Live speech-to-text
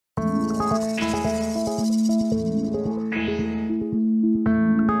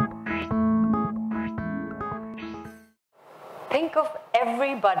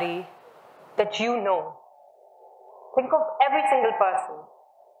everybody that you know. Think of every single person.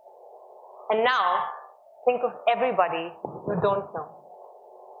 And now, think of everybody you don't know.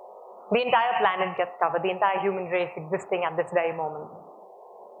 The entire planet gets covered, the entire human race existing at this very moment.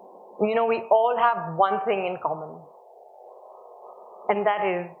 You know, we all have one thing in common. And that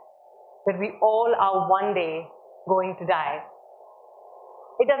is that we all are one day going to die.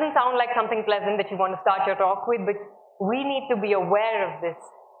 It doesn't sound like something pleasant that you want to start your talk with, but we need to be aware of this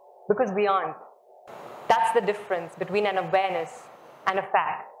because we aren't. That's the difference between an awareness and a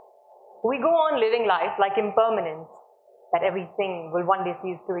fact. We go on living life like impermanence, that everything will one day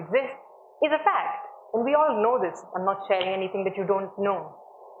cease to exist, is a fact. And we all know this. I'm not sharing anything that you don't know.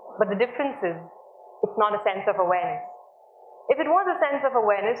 But the difference is, it's not a sense of awareness. If it was a sense of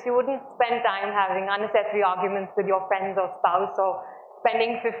awareness, you wouldn't spend time having unnecessary arguments with your friends or spouse, or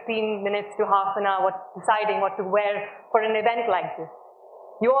spending 15 minutes to half an hour deciding what to wear for an event like this.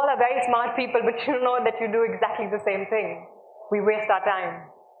 You all are very smart people, but you know that you do exactly the same thing. We waste our time.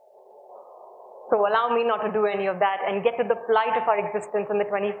 So allow me not to do any of that and get to the plight of our existence in the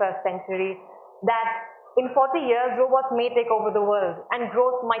 21st century, that in 40 years, robots may take over the world and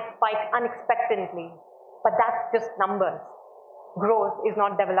growth might spike unexpectedly, but that's just numbers. Growth is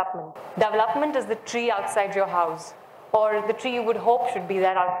not development. Development is the tree outside your house, or the tree you would hope should be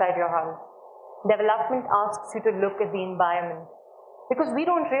there outside your house. Development asks you to look at the environment, because we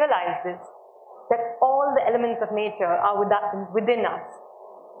don't realize this, that all the elements of nature are within us.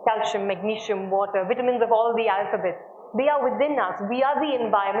 Calcium, magnesium, water, vitamins of all the alphabet. They are within us. We are the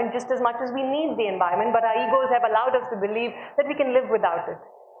environment just as much as we need the environment, but our egos have allowed us to believe that we can live without it.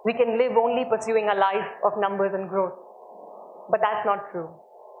 We can live only pursuing a life of numbers and growth. But that's not true.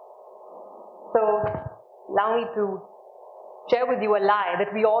 So, allow me to share with you a lie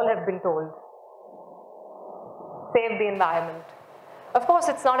that we all have been told. Save the environment. Of course,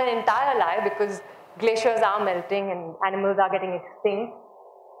 it's not an entire lie because glaciers are melting and animals are getting extinct.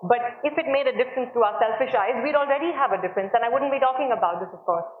 But if it made a difference to our selfish eyes, we'd already have a difference, and I wouldn't be talking about this, of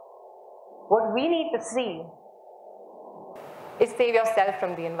course. What we need to see is save yourself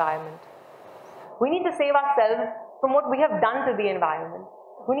from the environment. We need to save ourselves from what we have done to the environment.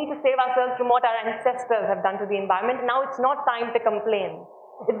 We need to save ourselves from what our ancestors have done to the environment. Now it's not time to complain.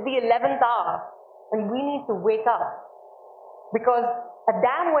 It's the 11th hour, and we need to wake up. Because a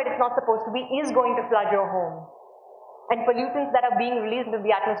dam where it's not supposed to be is going to flood your home. And pollutants that are being released into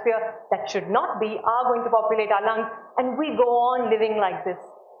the atmosphere that should not be are going to populate our lungs, and we go on living like this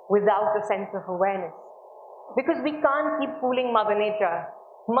without a sense of awareness. Because we can't keep fooling Mother Nature.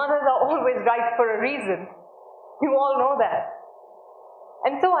 Mothers are always right for a reason. You all know that.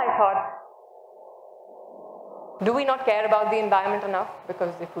 And so I thought, do we not care about the environment enough?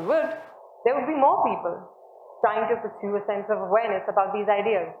 Because if we would, there would be more people trying to pursue a sense of awareness about these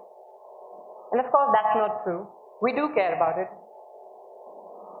ideas. And of course, that's not true. We do care about it.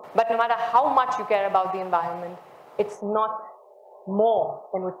 But no matter how much you care about the environment, it's not more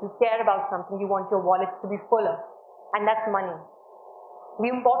than what you care about something you want your wallet to be full of. And that's money. The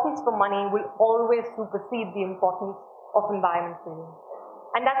importance for money will always supersede the importance of environment for you.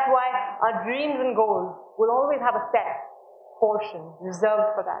 And that's why our dreams and goals will always have a set portion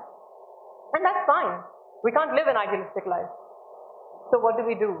reserved for that. And that's fine. We can't live an idealistic life. So what do?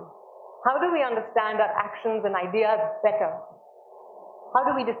 How do we understand our actions and ideas better? How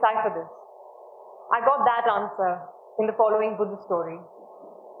do we decipher this? I got that answer in the following Buddha story.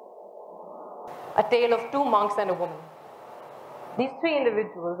 A tale of two monks and a woman. These three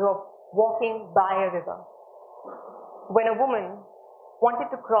individuals were walking by a river when a woman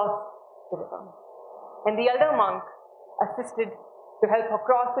wanted to cross the river. And the elder monk assisted to help her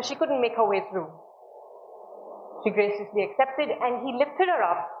cross, so she couldn't make her way through. She graciously accepted, and he lifted her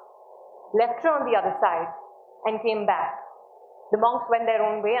up, left her on the other side, and came back. The monks went their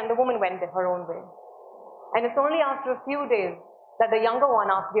own way, and the woman went her own way. And it's only after a few days that the younger one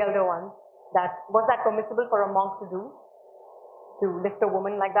asked the elder one, was that permissible for a monk to do? To lift a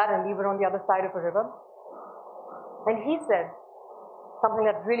woman like that and leave her on the other side of a river? And he said something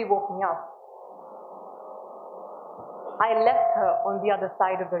that really woke me up. I left her on the other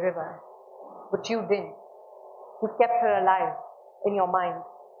side of the river, but you didn't. You kept her alive in your mind.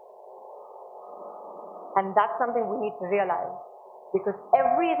 And that's something we need to realize, because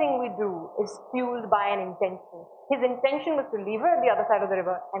everything we do is fueled by an intention. His intention was to leave her at the other side of the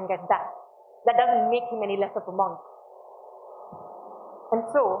river and get back. That doesn't make him any less of a monk. And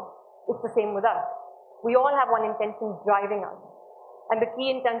so, it's the same with us. We all have one intention driving us. And the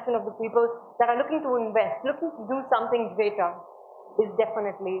key intention of the people that are looking to invest, looking to do something greater, is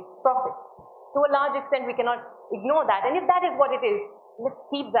definitely profit. To a large extent, we cannot ignore that. And if that is what it is, let's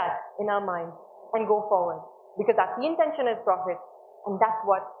keep that in our minds and go forward. Because our key intention is profit, and that's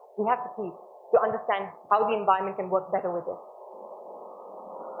what we have to keep to understand how the environment can work better with it.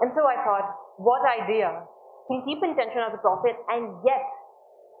 And so I thought, what idea can keep intention as a profit and yet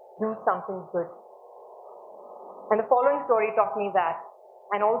do something good? And the following story taught me that,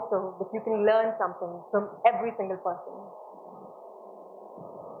 and also that you can learn something from every single person.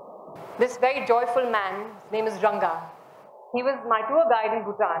 This very joyful man, his name is Ranga. He was my tour guide in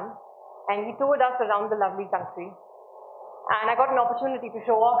Bhutan, and he toured us around the lovely country. And I got an opportunity to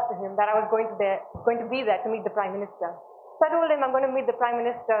show off to him that I was going to be there to meet the Prime Minister. So I told him I'm going to meet the Prime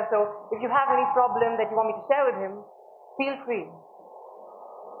Minister, so if you have any problem that you want me to share with him, feel free.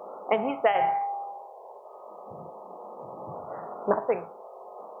 And he said, nothing.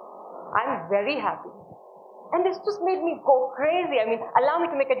 I'm very happy. And this just made me go crazy. I mean, allow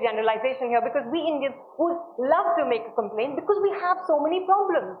me to make a generalization here, because we Indians would love to make a complaint because we have so many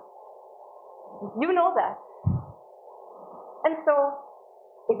problems. You know that. And so,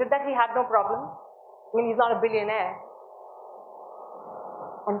 is it that he had no problem? I mean, he's not a billionaire.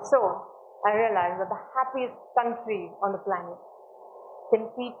 And so, I realized that the happiest country on the planet can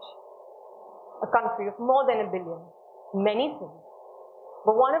teach a country of more than 1 billion many things.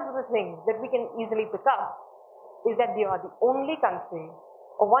 But one of the things that we can easily pick up is that they are the only country,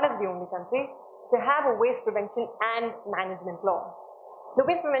 or one of the only countries, to have a waste prevention and management law. The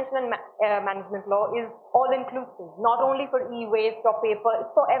waste prevention and management law is all-inclusive, not only for e-waste or paper,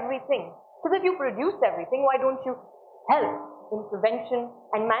 it's for everything. Because if you produce everything, why don't you help in prevention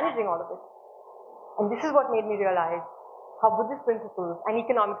and managing all of it? And this is what made me realize how Buddhist principles and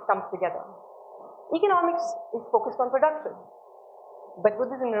economics comes together. Economics is focused on production, but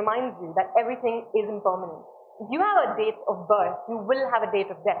Buddhism reminds you that everything is impermanent. If you have a date of birth, you will have a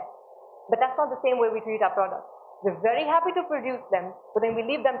date of death. But that's not the same way we treat our products. We're very happy to produce them, but then we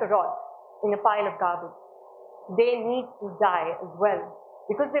leave them to rot in a pile of garbage. They need to die as well,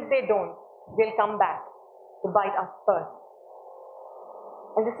 because if they don't, they'll come back to bite us first.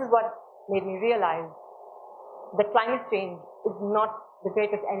 And this is what made me realize that climate change is not the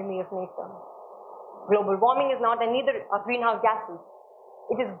greatest enemy of nature. Global warming is not, and neither are greenhouse gases.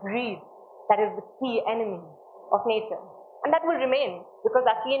 It is greed that is the key enemy of nature. And that will remain, because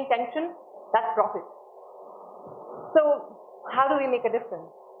our key intention, that's profit. So, how do we make a difference?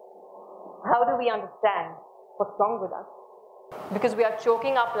 How do we understand what's wrong with us? Because we are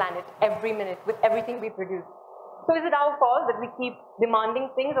choking our planet every minute with everything we produce. So is it our fault that we keep demanding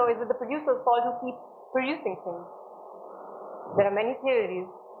things, or is it the producer's fault who keep producing things? There are many theories,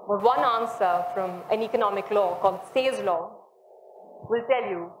 but one answer from an economic law called Say's law will tell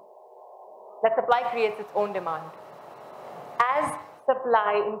you that supply creates its own demand. As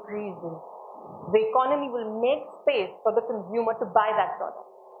supply increases, the economy will make space for the consumer to buy that product.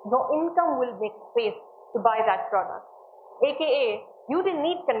 Your income will make space to buy that product. AKA, you didn't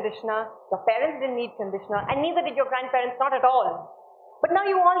need conditioner, your parents didn't need conditioner, and neither did your grandparents, not at all. But now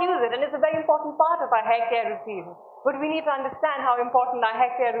you all use it, and it's a very important part of our hair care routine. But we need to understand how important our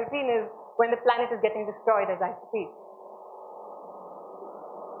hair care routine is when the planet is getting destroyed as I speak.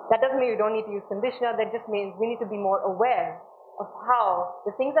 That doesn't mean you don't need to use conditioner, that just means we need to be more aware of how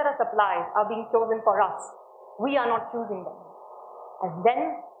the things that are supplied are being chosen for us. We are not choosing them. And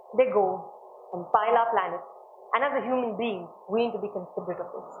then they go and pile our planet. And as a human being, we need to be considerate of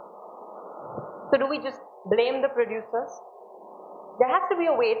this. So do we just blame the producers? There has to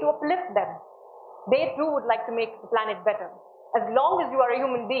be a way to uplift them. They too would like to make the planet better. As long as you are a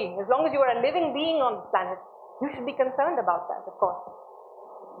human being, as long as you are a living being on this planet, you should be concerned about that, of course.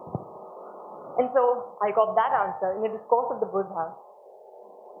 And so I got that answer in the discourse of the Buddha.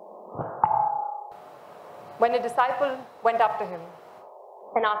 When a disciple went up to him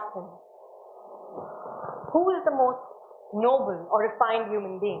and asked him, who is the most noble or refined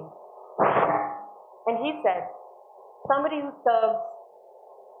human being? And he said, somebody who serves,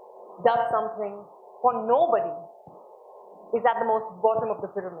 does something for nobody is at the most bottom of the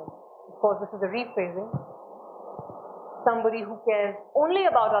pyramid. Of course, this is a rephrasing. Somebody who cares only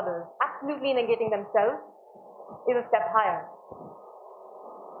about others, absolutely negating themselves, is a step higher.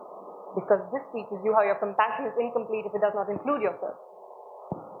 Because this teaches you how your compassion is incomplete if it does not include yourself.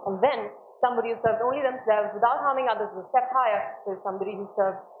 And then, somebody who serves only themselves without harming others is a step higher. So somebody who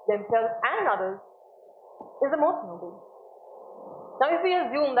serves themselves and others is the most noble. Now, if we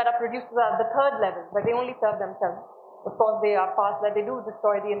assume that our producers are the third level, where they only serve themselves, of course they are past that they do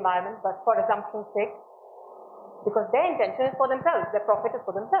destroy the environment, but for assumption's sake, because their intention is for themselves, their profit is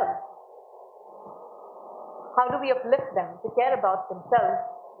for themselves. How do we uplift them to care about themselves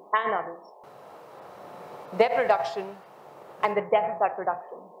and others? Their production and the death of that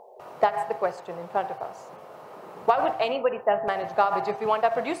production? That's the question in front of us. Why would anybody self-manage garbage if we want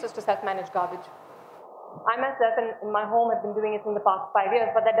our producers to self-manage garbage? I myself in my home have been doing it in the past 5 years,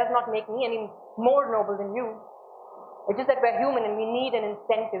 but that does not make me any more noble than you. It's just that we're human and we need an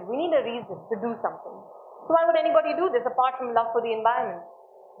incentive. We need a reason to do something. So why would anybody do this apart from love for the environment?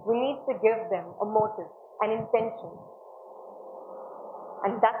 We need to give them a motive, an intention.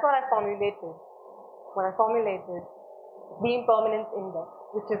 And that's what I formulated when I formulated the Impermanence Index,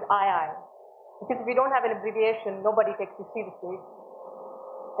 which is II. Because if you don't have an abbreviation, nobody takes you seriously.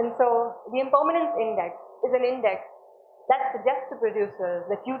 And so the Impermanence Index is an index that suggests to producers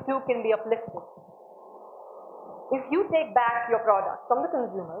that you too can be uplifted. If you take back your products from the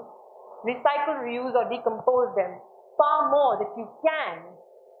consumers, recycle, reuse, or decompose them far more that you can,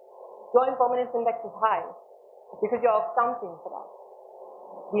 your Impermanence Index is high because you're accounting for that,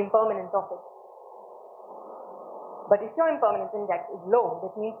 the impermanence of it. But if your Impermanence Index is low,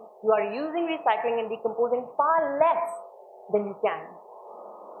 that means you are using recycling and decomposing far less than you can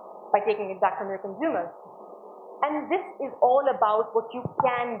by taking it back from your consumers. And this is all about what you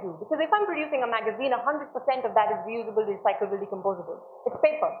can do. Because if I'm producing a magazine, 100% of that is reusable, recyclable, decomposable. It's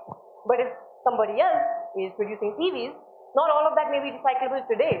paper. But if somebody else is producing TVs, not all of that may be recyclable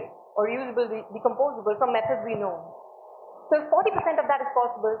today or reusable, decomposable from methods we know. So if 40% of that is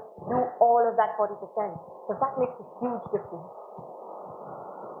possible, do all of that 40%, because that makes a huge difference.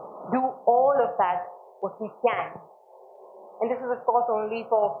 Do all of that, what we can. And this is of course only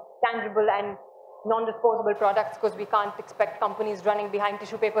for tangible and non-disposable products, because we can't expect companies running behind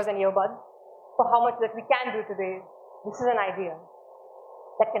tissue papers and earbuds. For how much that we can do today, this is an idea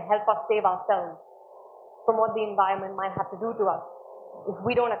that can help us save ourselves from what the environment might have to do to us if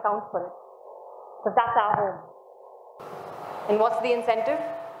we don't account for it, because that's our home. And what's the incentive?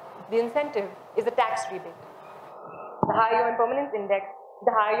 The incentive is a tax rebate. The higher your Impermanence Index,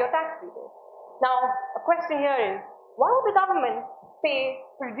 the higher your tax rebate. Now, a question here is, why would the government pay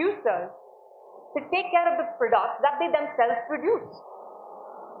producers to take care of the products that they themselves produce?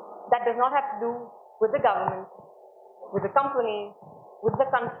 That does not have to do with the government, with the company, with the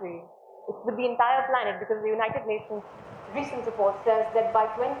country. It's with the entire planet, because the United Nations recent report says that by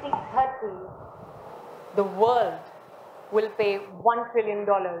 2030, the world will pay $1 trillion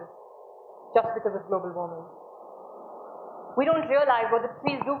just because of global warming. We don't realize what the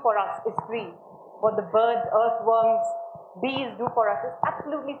trees do for us is free. What the birds, earthworms, bees do for us is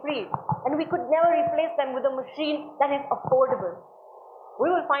absolutely free. And we could never replace them with a machine that is affordable.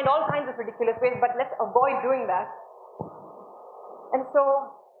 We will find all kinds of ridiculous ways, but let's avoid doing that. And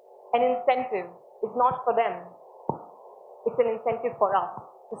so, an incentive is not for them. It's an incentive for us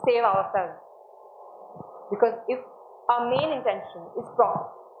to save ourselves. Because if our main intention is profit,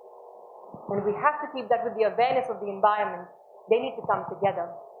 and we have to keep that with the awareness of the environment, they need to come together.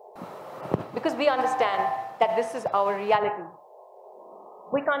 Because we understand that this is our reality.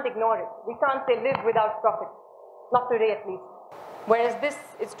 We can't ignore it. We can't say live without profit. Not today at least. Whereas this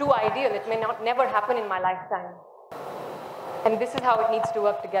is too ideal, it may never happen in my lifetime. And this is how it needs to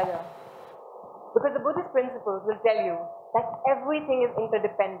work together. Because the Buddhist principles will tell you that everything is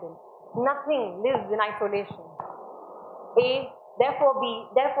interdependent. Nothing lives in isolation. A, therefore B,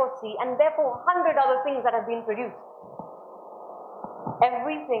 therefore C, and therefore 100 other things that have been produced.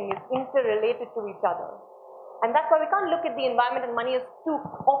 Everything is interrelated to each other. And that's why we can't look at the environment and money as two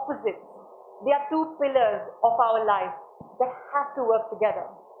opposites. They are two pillars of our life that have to work together.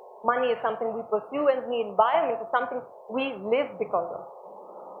 Money is something we pursue, and the environment is something we live because of.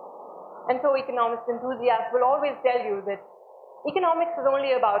 And so economics enthusiasts will always tell you that economics is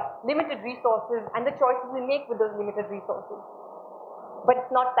only about limited resources and the choices we make with those limited resources. But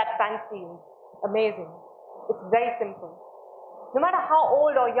it's not that fancy, amazing. It's very simple. No matter how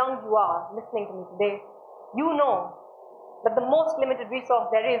old or young you are listening to me today, you know that the most limited resource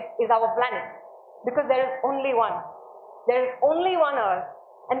there is our planet. Because there is only one. There is only one Earth,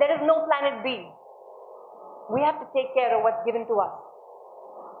 and there is no planet B. We have to take care of what's given to us.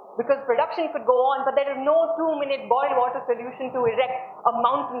 Because production could go on, but there is no 2-minute boil water solution to erect a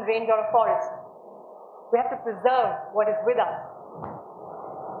mountain range or a forest. We have to preserve what is with us.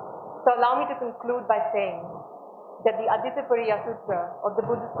 So allow me to conclude by saying that the Aditya Sutra of the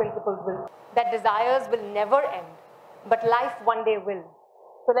Buddhist principles will, that desires will never end, but life one day will.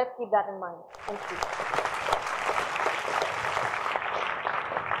 So let's keep that in mind. Thank you.